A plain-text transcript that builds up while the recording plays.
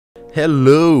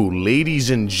Hello,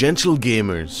 ladies and gentle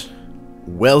gamers.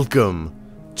 Welcome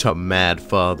to Mad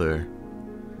Father.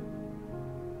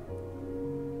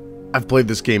 I've played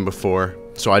this game before,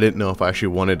 so I didn't know if I actually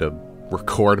wanted to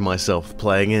record myself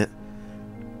playing it.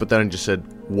 But then I just said,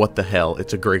 what the hell,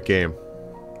 it's a great game.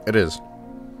 It is.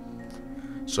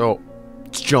 So,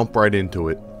 let's jump right into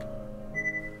it.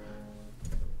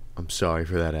 I'm sorry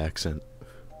for that accent.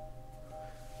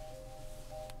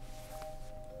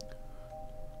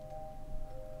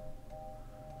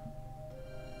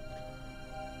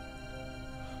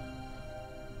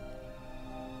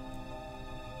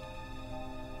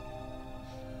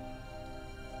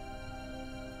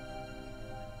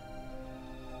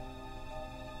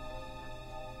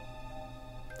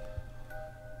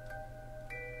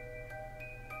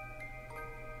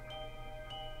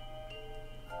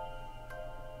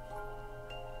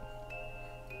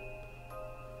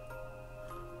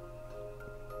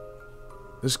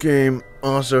 This game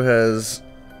also has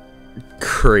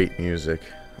great music.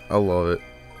 I love it.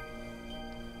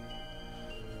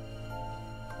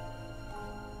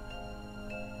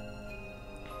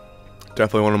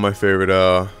 Definitely one of my favorite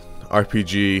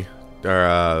RPG,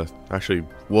 or actually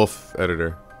Wolf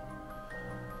RPG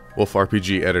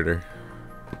editor.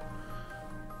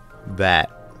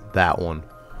 That one.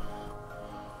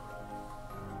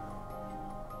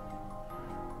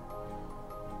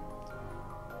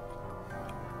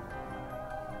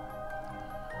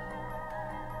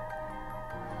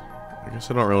 I guess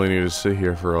I don't really need to sit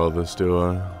here for all this, do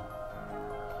I?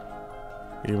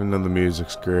 Even though the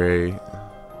music's great.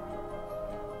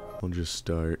 We'll just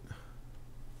start.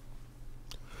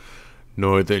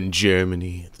 Northern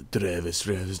Germany, the Travis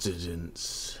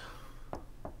residence.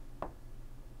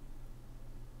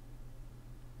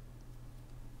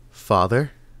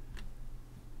 Father?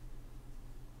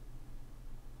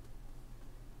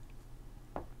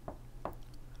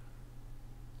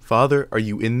 Father, are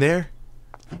you in there?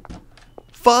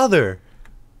 Father!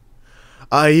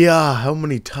 How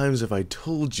many times have I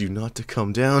told you not to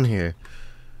come down here?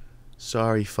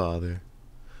 Sorry, Father.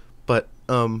 But,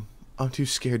 I'm too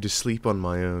scared to sleep on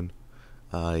my own.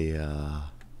 Don't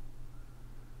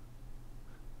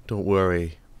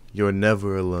worry. You're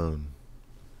never alone.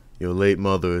 Your late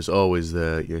mother is always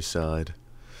there at your side.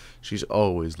 She's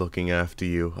always looking after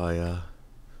you.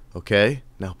 Okay?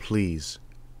 Now please,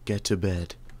 get to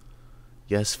bed.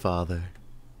 Yes, Father.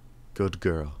 Good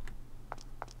girl.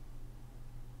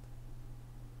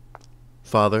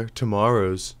 Father,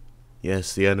 tomorrow's,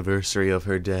 yes, the anniversary of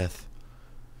her death.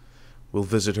 We'll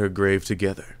visit her grave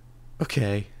together.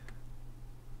 Okay.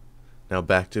 Now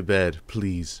back to bed,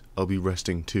 please. I'll be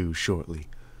resting too shortly.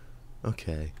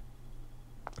 Okay.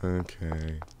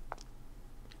 Okay.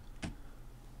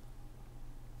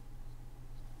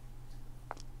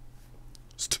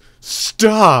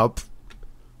 Stop!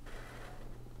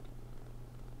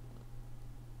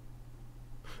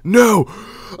 No!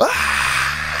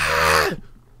 Ah!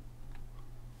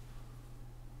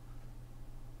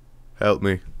 Help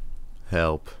me.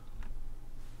 Help.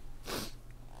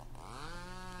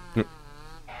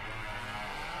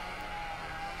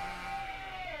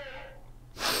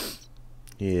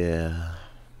 Yeah.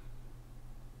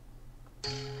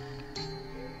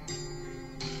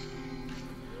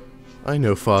 I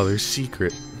know Father's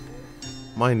secret.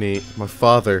 My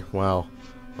father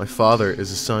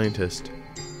is a scientist.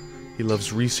 He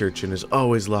loves research and is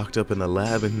always locked up in a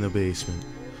lab in the basement.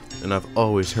 And I've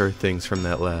always heard things from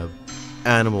that lab.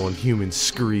 Animal and human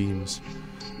screams.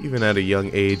 Even at a young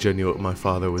age I knew what my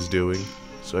father was doing,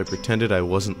 so I pretended I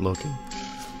wasn't looking.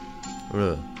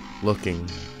 Looking.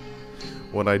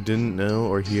 What I didn't know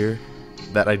or hear,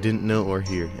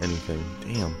 anything.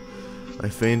 Damn. I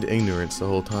feigned ignorance the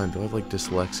whole time. Do I have like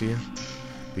dyslexia?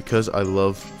 Because I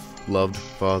loved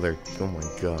Father. Oh my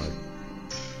god.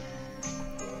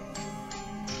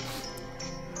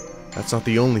 That's not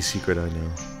the only secret I know.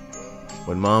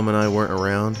 When Mom and I weren't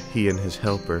around, he and his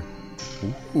helper.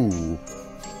 Ooh.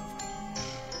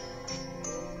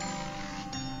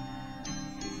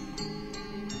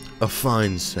 A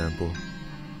fine sample.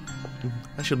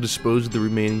 I shall dispose of the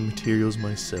remaining materials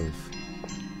myself.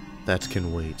 That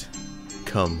can wait.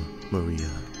 Come,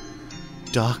 Maria.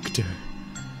 Doctor.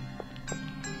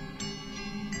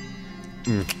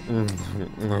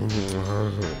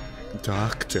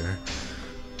 Doctor.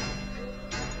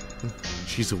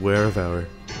 She's aware of our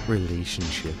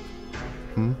relationship.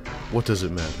 What does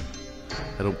it matter?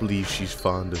 I don't believe she's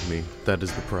fond of me. That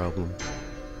is the problem.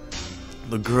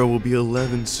 The girl will be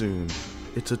 11 soon.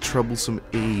 It's a troublesome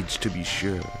age, to be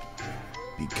sure.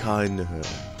 Be kind to her,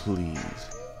 please.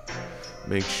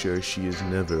 Make sure she is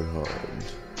never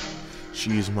harmed.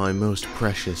 She is my most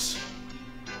precious.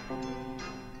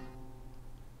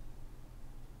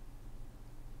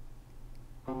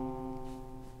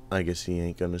 I guess he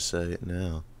ain't gonna say it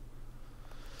now.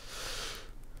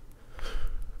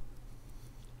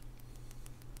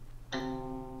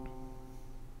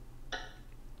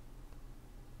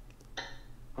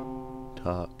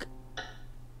 Talk.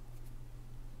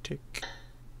 Tick.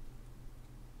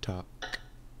 Tock.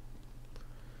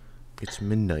 It's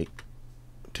midnight.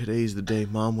 Today's the day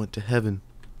Mom went to heaven.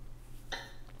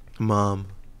 Mom.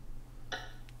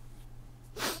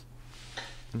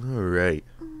 Alright.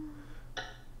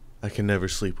 I can never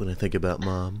sleep when I think about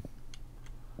Mom.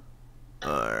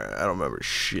 Alright, I don't remember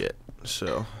shit,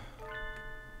 so.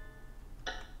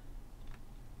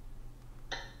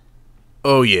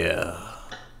 Oh yeah.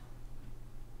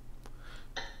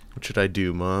 What should I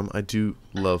do, Mom? I do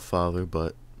love Father,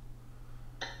 but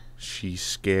she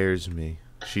scares me.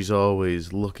 She's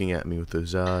always looking at me with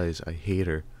those eyes. I hate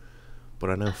her.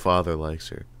 But I know Father likes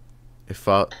her. If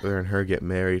Father and her get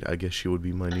married, I guess she would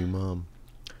be my new mom.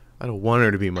 I don't want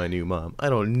her to be my new mom. I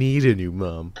don't need a new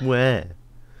mom. Wah.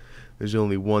 There's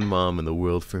only one mom in the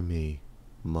world for me.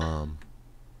 Mom.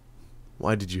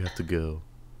 Why did you have to go?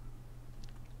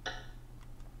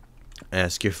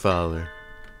 Ask your father.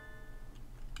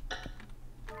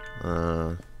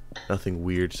 Nothing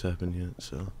weird's happened yet,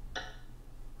 so.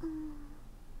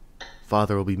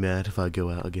 Father will be mad if I go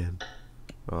out again.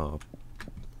 Oh.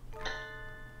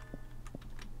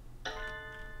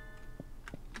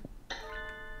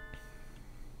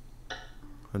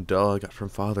 A doll I got from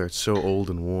Father. It's so old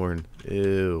and worn.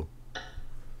 Ew.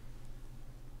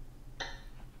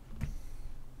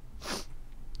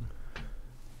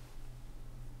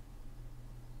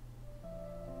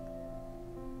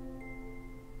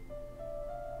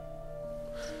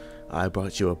 I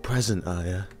brought you a present,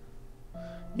 Aya.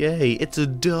 Yay, it's a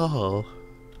doll.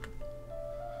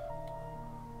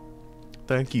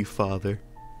 Thank you, Father.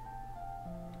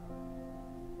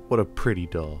 What a pretty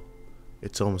doll.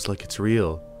 It's almost like it's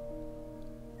real.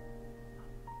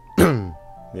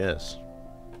 Yes.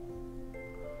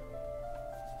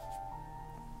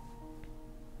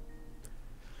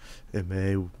 It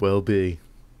may well be.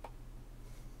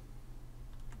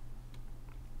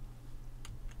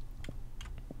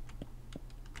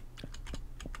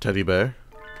 Teddy bear?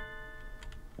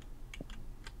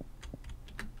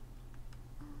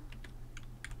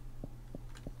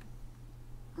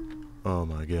 Oh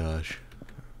my gosh.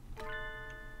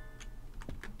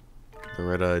 The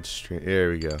red-eyed stream. There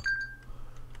we go.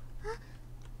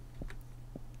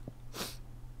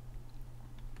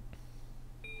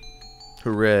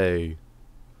 Hooray.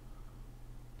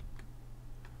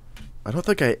 I don't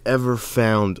think I ever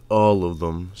found all of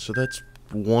them, so that's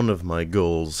one of my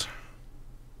goals.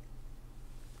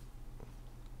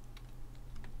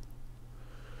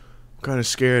 I'm kind of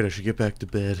scared. I should get back to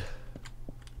bed.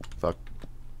 Fuck.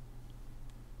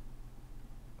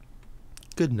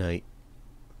 Good night.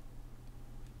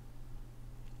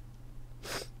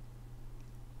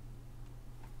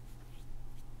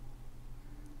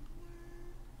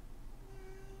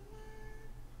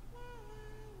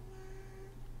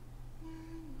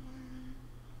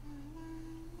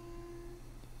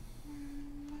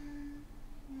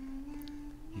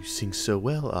 You sing so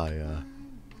well, Aya.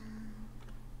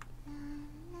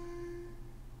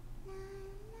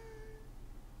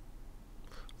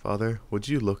 Father, would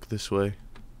you look this way?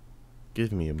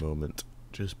 Give me a moment.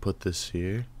 Just put this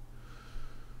here.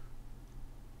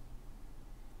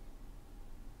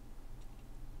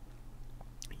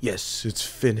 Yes, it's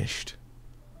finished.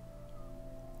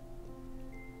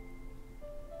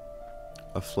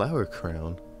 A flower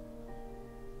crown?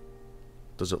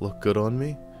 Does it look good on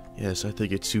me? Yes, I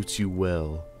think it suits you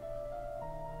well.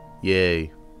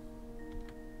 Yay.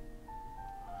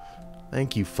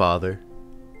 Thank you, Father.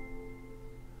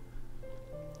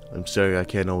 I'm sorry I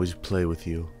can't always play with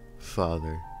you,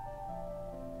 Father.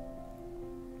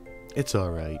 It's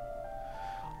alright.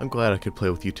 I'm glad I could play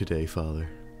with you today, Father.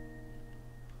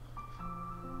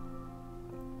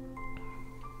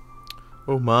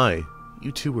 Oh my,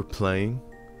 you two were playing?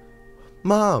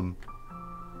 Mom!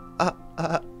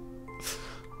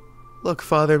 Look,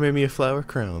 Father made me a flower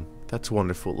crown. That's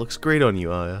wonderful. It looks great on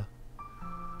you, Aya.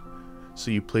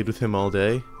 So you played with him all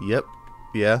day? Yep.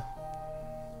 Yeah.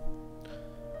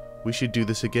 We should do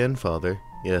this again, Father.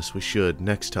 Yes, we should.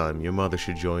 Next time, your mother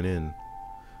should join in.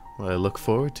 Well, I look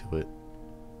forward to it.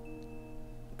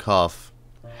 Cough.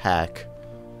 Hack.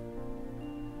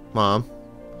 Mom.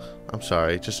 I'm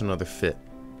sorry, just another fit.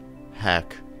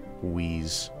 Hack.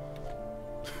 Wheeze.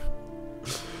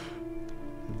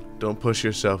 Don't push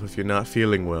yourself if you're not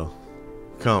feeling well.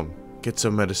 Come, get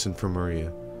some medicine for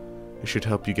Maria. It should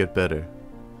help you get better.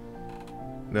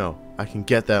 No, I can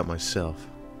get that myself.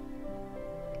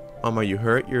 Mom, are you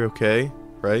hurt? You're okay,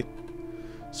 right?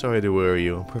 Sorry to worry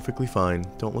you. I'm perfectly fine.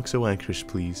 Don't look so anxious,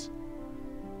 please.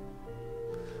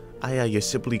 Aya, you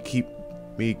simply keep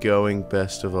me going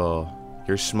best of all.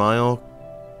 Your smile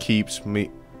keeps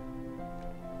me...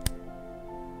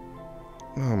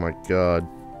 Oh my god.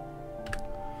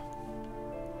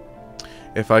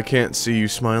 If I can't see you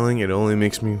smiling, it only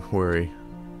makes me worry.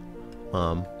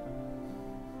 Mom.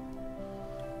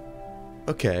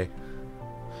 Okay.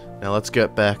 Now let's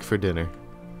get back for dinner.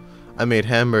 I made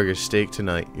hamburger steak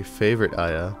tonight. Your favorite,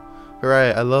 Aya.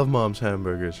 Right, I love Mom's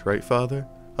hamburgers. Right, Father?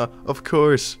 Of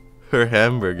course. Her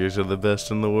hamburgers are the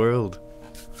best in the world.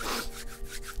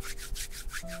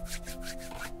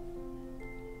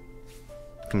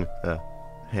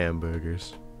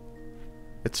 Hamburgers.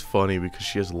 It's funny because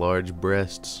she has large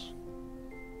breasts.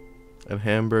 And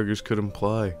hamburgers could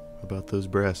imply about those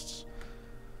breasts.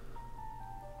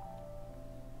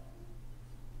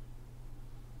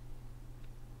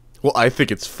 Well, I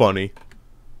think it's funny.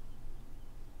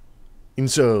 And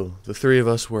so, the three of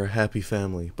us were a happy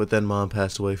family, but then Mom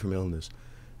passed away from illness.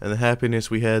 And the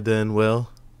happiness we had then,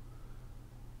 well...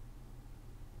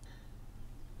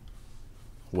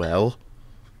 Well...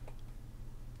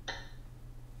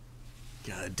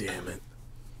 God damn it.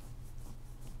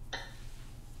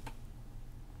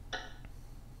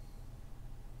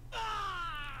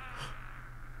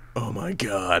 Oh my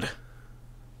god.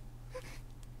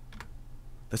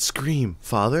 That scream,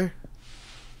 Father?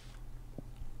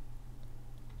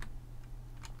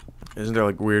 Isn't there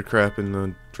like weird crap in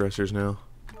the dressers now?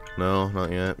 No,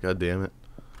 not yet. God damn it.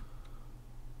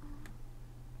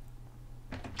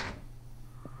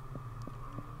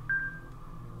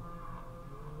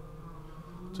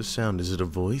 What's the sound? Is it a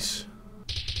voice?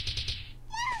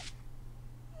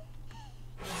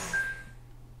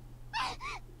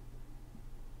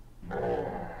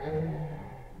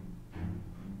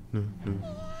 No, no.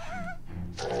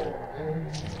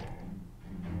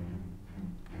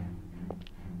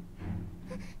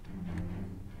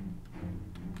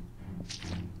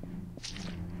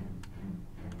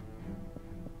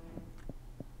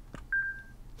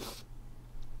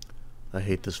 I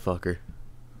hate this fucker.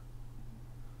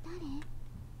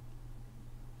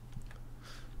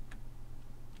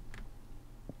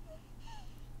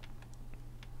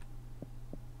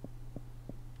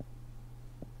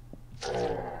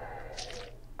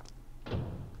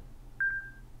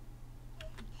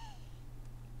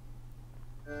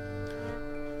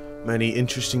 Many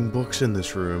interesting books in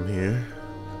this room here.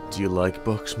 Do you like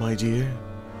books, my dear?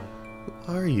 Who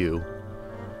are you?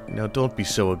 Now don't be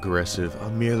so aggressive.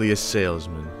 I'm merely a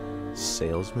salesman.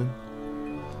 Salesman?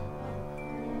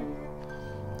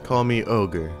 Call me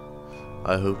Ogre.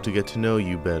 I hope to get to know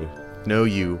you better. Know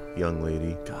you, young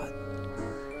lady. God.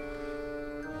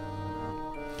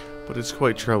 But it's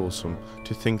quite troublesome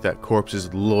to think that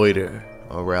corpses loiter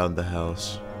around the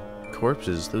house.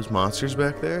 Corpses? Those monsters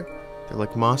back there? They're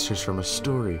like monsters from a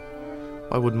story.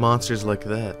 Why would monsters like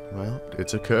that? Well,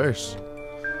 it's a curse.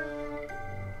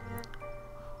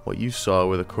 What you saw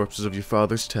were the corpses of your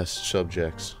father's test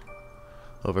subjects.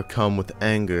 Overcome with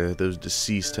anger, those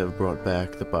deceased have brought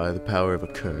back by the power of a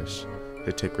curse.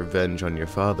 They take revenge on your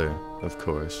father, of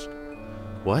course.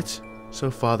 What? So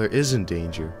father is in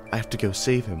danger. I have to go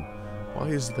save him. Why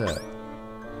is that?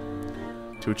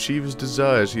 To achieve his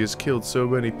desires, he has killed so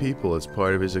many people as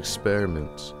part of his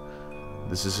experiments.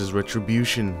 This is his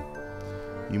retribution.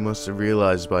 You must have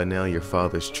realized by now your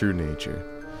father's true nature,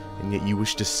 and yet you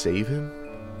wish to save him?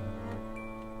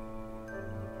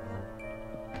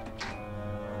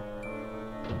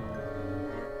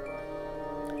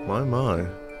 My.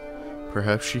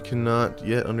 Perhaps she cannot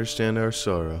yet understand our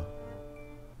sorrow.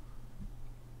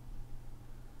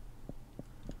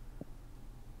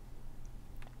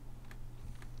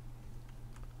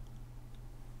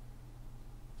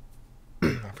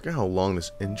 I forget how long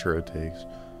this intro takes.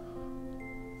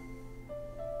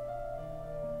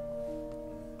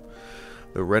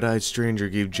 The red-eyed stranger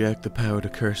gave Jack the power to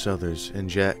curse others, and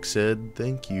Jack said,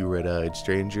 "Thank you, red-eyed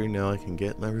stranger, now I can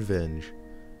get my revenge."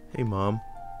 Hey, Mom.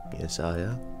 Yes,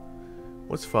 Aya?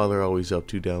 What's Father always up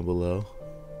to down below?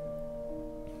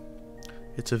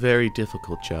 It's a very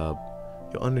difficult job.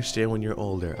 You'll understand when you're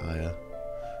older, Aya.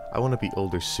 I want to be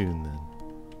older soon, then.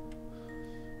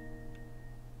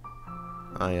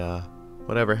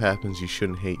 Whatever happens, you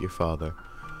shouldn't hate your father.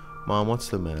 Mom, what's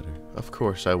the matter? Of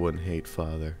course I wouldn't hate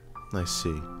Father. I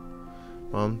see.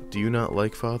 Mom, do you not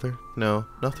like Father? No,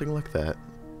 nothing like that.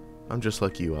 I'm just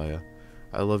like you, Aya.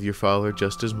 I love your father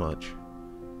just as much.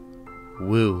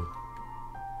 Woo.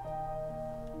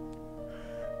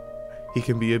 He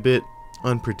can be a bit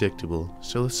unpredictable,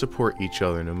 so let's support each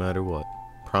other no matter what.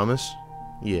 Promise?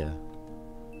 Yeah.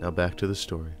 Now back to the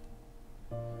story.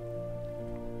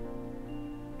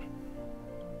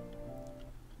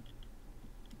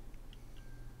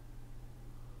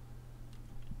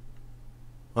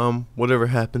 Whatever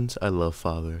happens, I love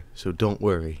Father, so don't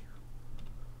worry.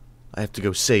 I have to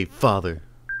go save Father.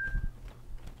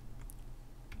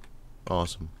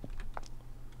 Awesome.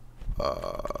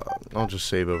 I'll just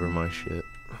save over my shit.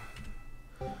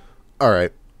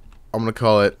 Alright, I'm gonna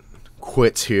call it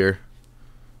quits here,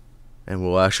 and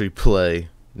we'll actually play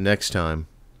next time.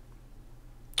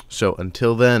 So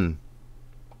until then,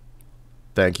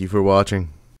 thank you for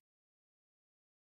watching.